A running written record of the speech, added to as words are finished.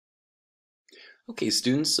Okay,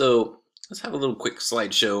 students, so let's have a little quick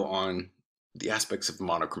slideshow on the aspects of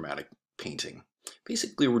monochromatic painting.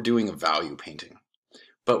 Basically, we're doing a value painting,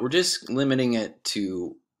 but we're just limiting it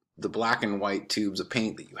to the black and white tubes of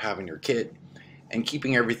paint that you have in your kit and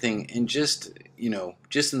keeping everything in just in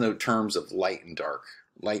the terms of light and dark,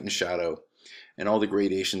 light and shadow, and all the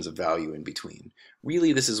gradations of value in between.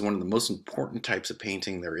 Really, this is one of the most important types of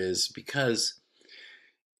painting there is because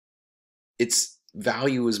its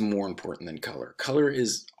value is more important than color. Color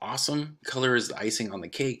is awesome. Color is the icing on the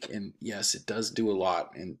cake, and yes, it does do a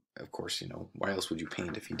lot. And of course, why else would you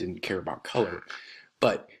paint if you didn't care about color?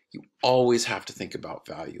 But you always have to think about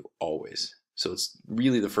value, always. So it's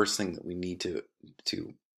really the first thing that we need to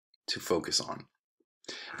focus on.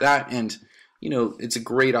 That and it's a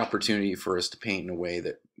great opportunity for us to paint in a way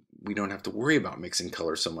that we don't have to worry about mixing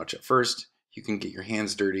color so much at first. You can get your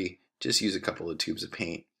hands dirty, just use a couple of tubes of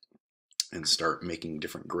paint and start making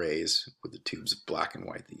different grays with the tubes of black and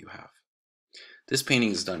white that you have. This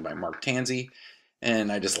painting is done by Mark Tansey,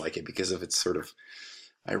 and I just like it because of its sort of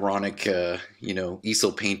ironic,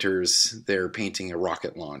 easel painters, they're painting a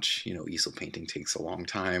rocket launch. Easel painting takes a long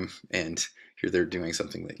time, and here they're doing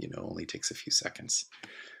something that, only takes a few seconds.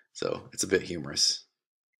 So it's a bit humorous.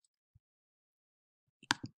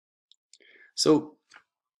 So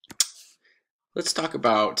let's talk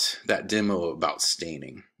about that demo about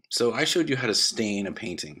staining. So I showed you how to stain a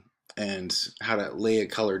painting and how to lay a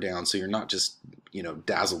color down so you're not just,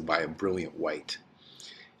 dazzled by a brilliant white.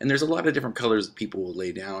 And there's a lot of different colors that people will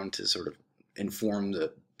lay down to sort of inform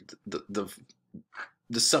the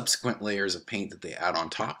subsequent layers of paint that they add on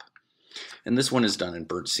top. And this one is done in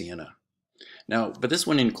burnt sienna. Now, but this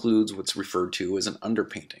one includes what's referred to as an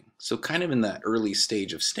underpainting. So kind of in that early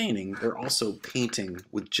stage of staining, they're also painting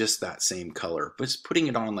with just that same color, but just putting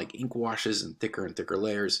it on like ink washes and thicker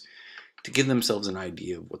layers to give themselves an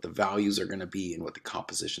idea of what the values are going to be and what the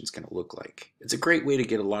composition is going to look like. It's a great way to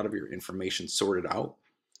get a lot of your information sorted out.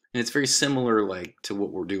 And it's very similar to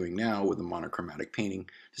what we're doing now with the monochromatic painting,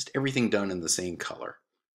 just everything done in the same color.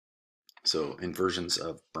 So in versions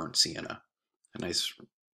of burnt sienna, a nice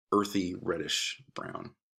earthy reddish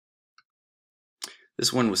brown.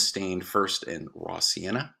 This one was stained first in raw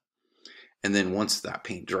sienna, and then once that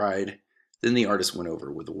paint dried, then the artist went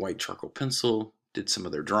over with a white charcoal pencil, did some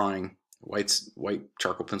of their drawing. White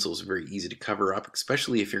charcoal pencil is very easy to cover up,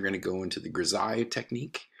 especially if you're going to go into the grisaille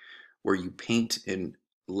technique, where you paint in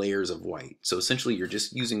layers of white. So essentially you're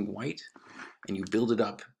just using white and you build it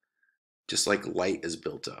up just like light is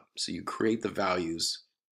built up. So you create the values,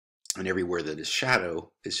 and everywhere that is shadow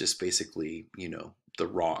is just basically, the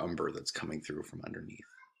raw umber that's coming through from underneath.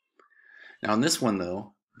 Now in this one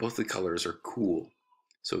though, both the colors are cool.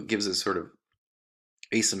 So it gives a sort of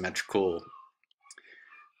asymmetrical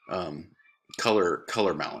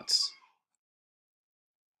color balance.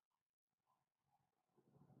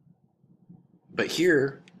 But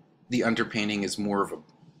here, the underpainting is more of a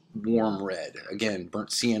warm red. Again,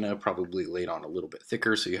 burnt sienna probably laid on a little bit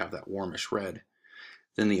thicker, so you have that warmish red.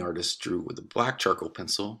 Then the artist drew with a black charcoal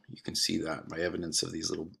pencil. You can see that by evidence of these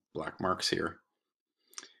little black marks here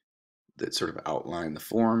that sort of outline the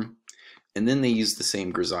form. And then they used the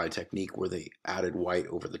same grisaille technique where they added white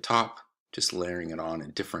over the top, just layering it on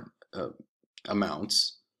in different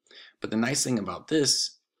amounts. But the nice thing about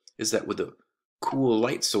this is that with a cool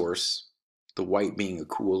light source, the white being a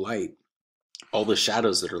cool light, all the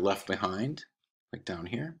shadows that are left behind, like down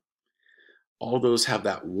here, all those have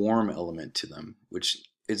that warm element to them, which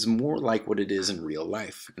is more like what it is in real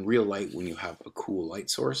life. In real life, when you have a cool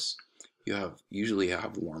light source, you usually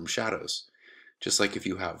have warm shadows. Just like if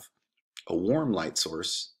you have a warm light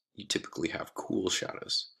source, you typically have cool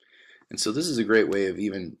shadows. And so this is a great way of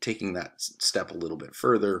even taking that step a little bit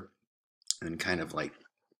further and kind of like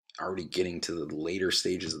already getting to the later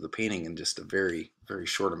stages of the painting in just a very, very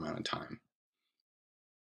short amount of time.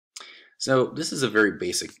 So this is a very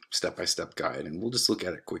basic step-by-step guide, and we'll just look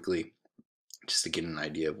at it quickly just to get an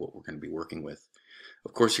idea of what we're going to be working with.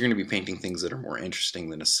 Of course, you're going to be painting things that are more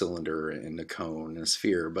interesting than a cylinder and a cone and a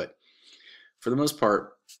sphere, but for the most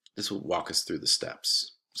part, this will walk us through the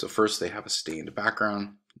steps. So first they have a stained background,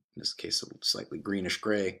 in this case a slightly greenish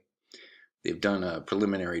gray. They've done a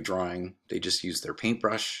preliminary drawing. They just use their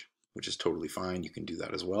paintbrush, which is totally fine. You can do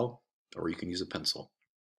that as well, or you can use a pencil.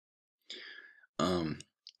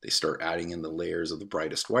 They start adding in the layers of the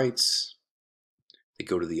brightest whites. They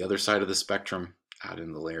go to the other side of the spectrum, add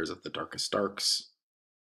in the layers of the darkest darks.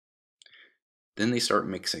 Then they start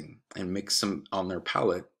mixing and mix some on their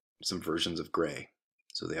palette, some versions of gray.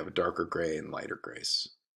 So they have a darker gray and lighter grays.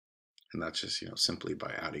 And that's just, simply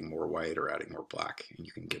by adding more white or adding more black, and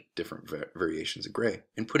you can get different variations of gray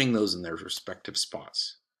and putting those in their respective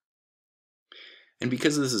spots. And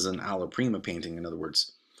because this is an alla prima painting, in other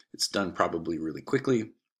words, it's done probably really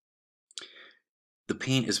quickly, the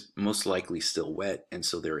paint is most likely still wet, and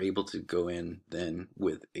so they're able to go in then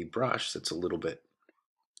with a brush that's a little bit,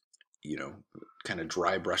 kind of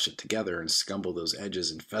dry brush it together and scumble those edges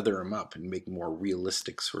and feather them up and make more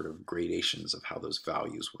realistic sort of gradations of how those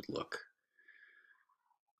values would look.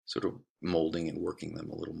 Sort of molding and working them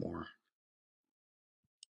a little more.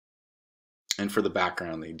 And for the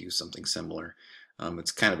background, they do something similar.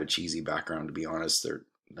 It's kind of a cheesy background, to be honest. They're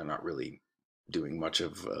not really doing much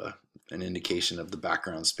of an indication of the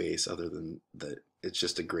background space other than that it's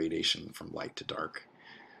just a gradation from light to dark.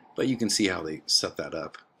 But you can see how they set that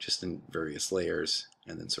up just in various layers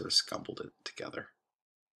and then sort of scumbled it together.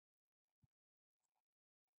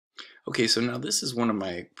 Okay, so now this is one of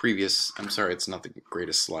my previous, I'm sorry, it's not the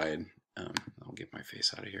greatest slide. I'll get my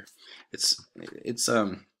face out of here. It's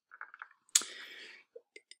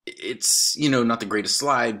not the greatest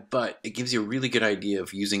slide, but it gives you a really good idea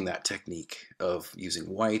of using that technique of using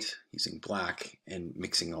white, using black, and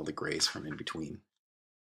mixing all the grays from in between.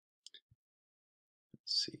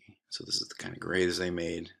 Let's see. So this is the kind of grays they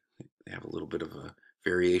made. They have a little bit of a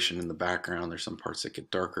variation in the background. There's some parts that get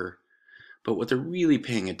darker. But what they're really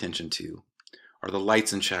paying attention to are the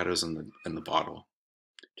lights and shadows in the bottle.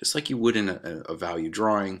 Just like you would in a value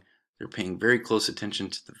drawing, they're paying very close attention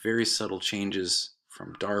to the very subtle changes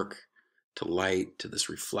from dark to light to this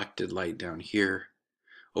reflected light down here.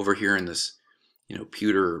 Over here in this,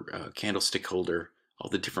 pewter candlestick holder, all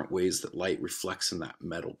the different ways that light reflects in that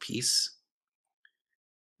metal piece.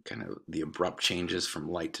 Kind of the abrupt changes from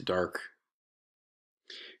light to dark.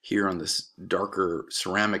 Here on this darker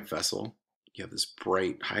ceramic vessel, you have this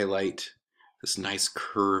bright highlight, this nice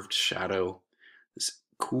curved shadow, this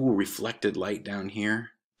cool reflected light down here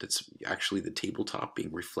that's actually the tabletop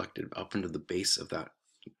being reflected up into the base of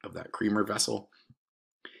that creamer vessel,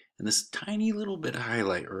 and this tiny little bit of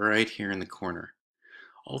highlight right here in the corner.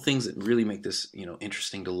 All things that really make this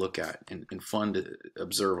interesting to look at and fun to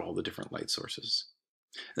observe all the different light sources.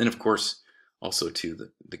 And then of course also too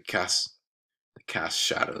the cast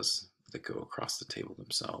shadows that go across the table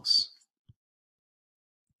themselves.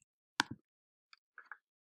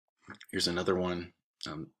 Here's another one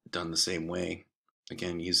done the same way,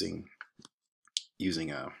 again using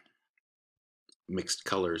mixed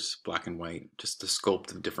colors, black and white, just the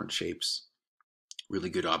sculpt of different shapes. Really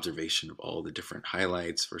good observation of all the different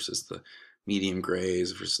highlights versus the medium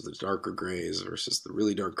grays versus the darker grays versus the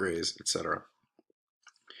really dark grays, etc.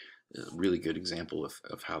 A really good example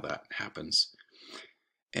of how that happens.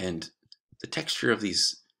 And the texture of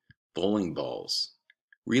these bowling balls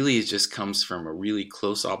really just comes from a really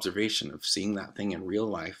close observation of seeing that thing in real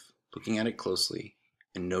life, looking at it closely,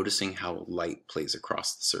 and noticing how light plays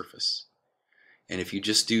across the surface. And if you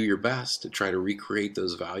just do your best to try to recreate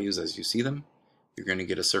those values as you see them, you're going to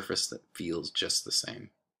get a surface that feels just the same.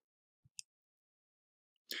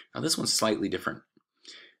 Now this one's slightly different.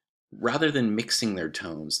 Rather than mixing their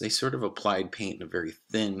tones, they sort of applied paint in a very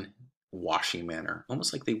thin, washy manner,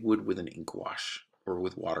 almost like they would with an ink wash or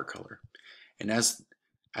with watercolor. And as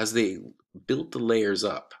they built the layers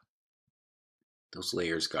up, those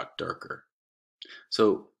layers got darker.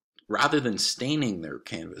 So rather than staining their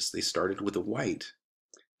canvas, they started with a white.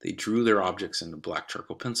 They drew their objects in a black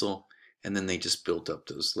charcoal pencil, and then they just built up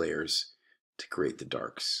those layers to create the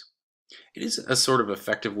darks. It is a sort of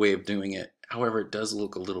effective way of doing it. However, it does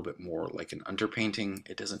look a little bit more like an underpainting.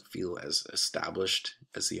 It doesn't feel as established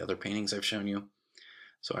as the other paintings I've shown you.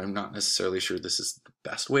 So I'm not necessarily sure this is the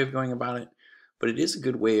best way of going about it, but it is a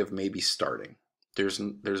good way of maybe starting. There's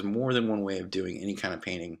more than one way of doing any kind of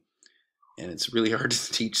painting, and it's really hard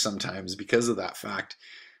to teach sometimes because of that fact.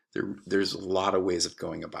 There's a lot of ways of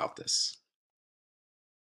going about this.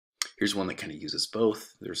 Here's one that kind of uses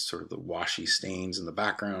both. There's sort of the washy stains in the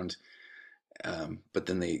background, but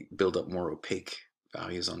then they build up more opaque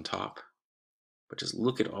values on top. But just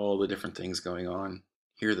look at all the different things going on.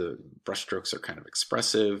 Here the brushstrokes are kind of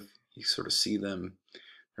expressive. You sort of see them.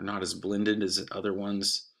 They're not as blended as other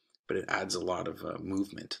ones, but it adds a lot of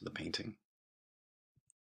movement to the painting.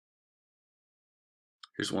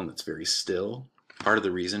 Here's one that's very still. Part of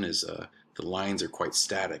the reason is the lines are quite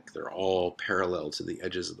static. They're all parallel to the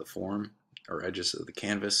edges of the form or edges of the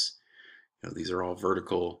canvas. These are all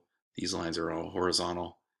vertical. These lines are all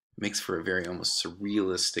horizontal. It makes for a very almost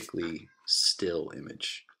surrealistically still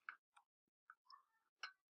image.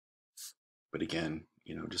 But again,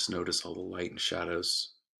 just notice all the light and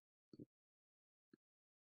shadows.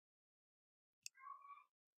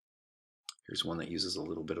 Here's one that uses a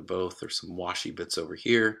little bit of both. There's some washy bits over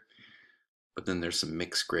here, but then there's some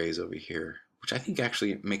mixed grays over here, which I think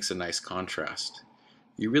actually makes a nice contrast.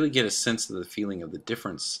 You really get a sense of the feeling of the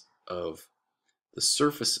difference of the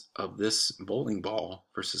surface of this bowling ball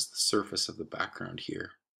versus the surface of the background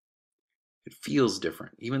here. It feels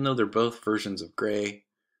different. Even though they're both versions of gray,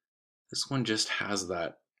 this one just has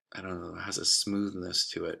that, I don't know, has a smoothness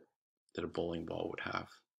to it that a bowling ball would have.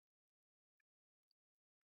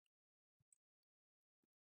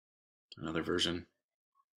 Another version.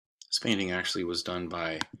 This painting actually was done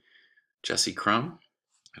by Jesse Crumb.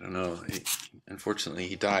 I don't know, unfortunately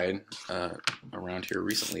he died around here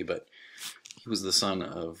recently, but he was the son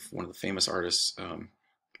of one of the famous artists,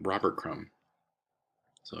 Robert Crumb.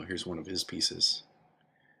 So here's one of his pieces.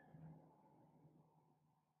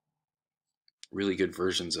 Really good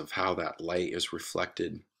versions of how that light is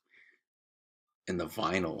reflected in the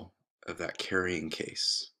vinyl of that carrying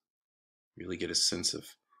case. Really get a sense of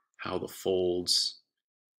how the folds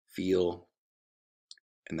feel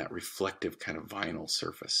and that reflective kind of vinyl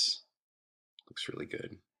surface. Looks really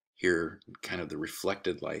good. Here, kind of the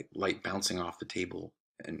reflected light bouncing off the table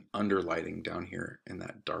and underlighting down here in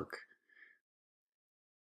that dark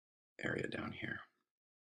area down here.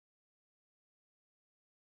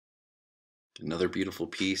 Another beautiful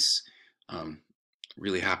piece.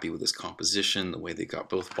 Really happy with this composition, the way they got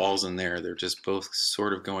both balls in there. They're just both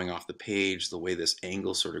sort of going off the page. The way this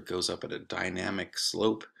angle sort of goes up at a dynamic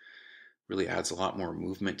slope really adds a lot more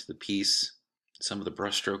movement to the piece. Some of the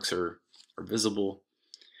brush strokes are visible.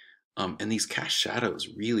 And these cast shadows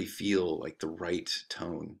really feel like the right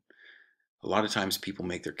tone. A lot of times people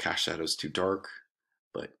make their cast shadows too dark,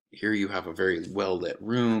 but here you have a very well lit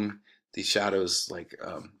room. These shadows, like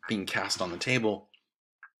being cast on the table,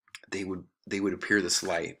 they would appear this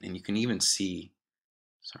light, and you can even see,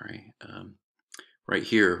 right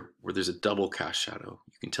here where there's a double cast shadow.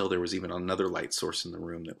 You can tell there was even another light source in the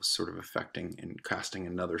room that was sort of affecting and casting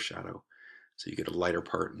another shadow. So you get a lighter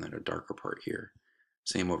part and then a darker part here.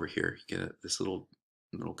 Same over here. You get this little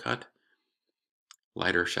cut,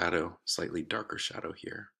 lighter shadow, slightly darker shadow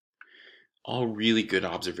here. All really good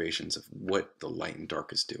observations of what the light and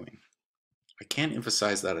dark is doing. I can't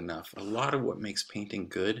emphasize that enough. A lot of what makes painting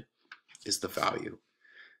good is the value.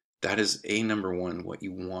 That is number one, what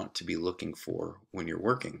you want to be looking for when you're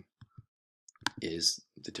working, is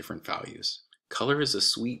the different values. Color is a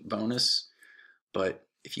sweet bonus, but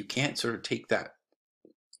if you can't sort of take that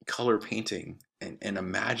color painting and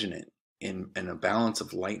imagine it in a balance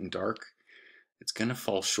of light and dark, it's going to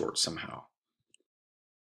fall short somehow.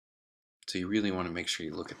 So you really want to make sure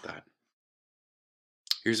you look at that.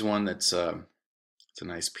 Here's one that's it's a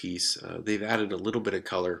nice piece. They've added a little bit of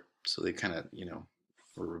color, so they kind of,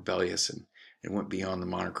 were rebellious and went beyond the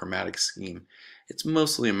monochromatic scheme. It's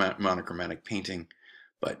mostly a monochromatic painting,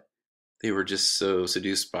 but they were just so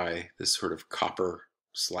seduced by this sort of copper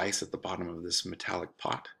slice at the bottom of this metallic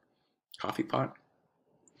pot, coffee pot,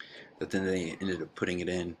 that then they ended up putting it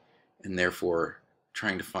in, and therefore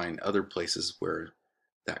trying to find other places where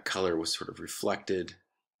that color was sort of reflected,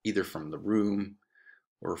 either from the room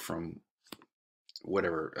or from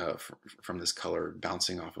whatever, from this color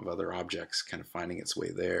bouncing off of other objects, kind of finding its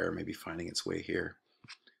way there, maybe finding its way here.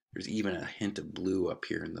 There's even a hint of blue up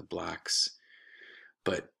here in the blacks,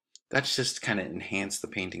 but that's just kind of enhanced the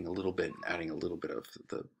painting a little bit, adding a little bit of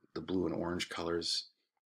the blue and orange colors.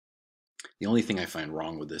 The only thing I find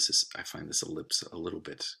wrong with this is I find this ellipse a little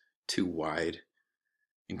bit too wide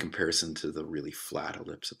in comparison to the really flat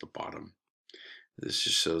ellipse at the bottom. This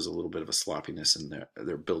just shows a little bit of a sloppiness in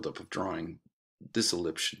their buildup of drawing. This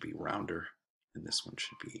ellipse should be rounder, and this one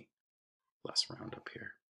should be less round up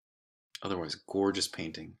here. Otherwise, gorgeous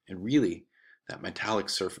painting. And really, that metallic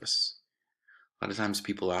surface. A lot of times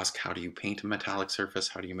people ask, how do you paint a metallic surface?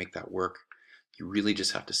 How do you make that work? You really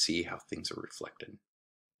just have to see how things are reflected.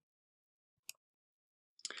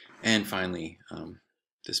 And finally,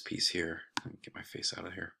 this piece here. Let me get my face out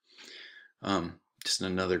of here. Just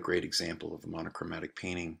another great example of a monochromatic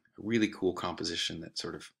painting. A really cool composition that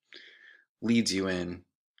sort of leads you in.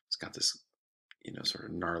 It's got this, sort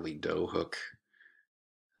of gnarly dough hook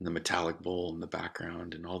and the metallic bowl in the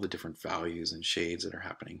background and all the different values and shades that are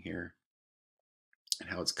happening here. And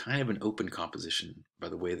how it's kind of an open composition by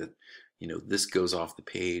the way that, this goes off the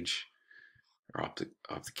page or off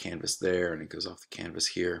the canvas there, and it goes off the canvas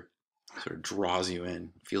here. It sort of draws you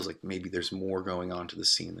in. It feels like maybe there's more going on to the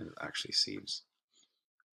scene than it actually seems.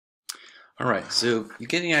 All right, so you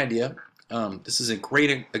get the idea. This is a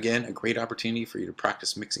great opportunity for you to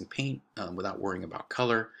practice mixing paint without worrying about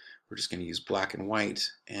color. We're just going to use black and white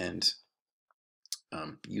and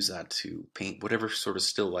use that to paint whatever sort of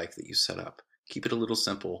still life that you set up. Keep it a little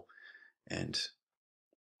simple, and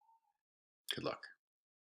good luck.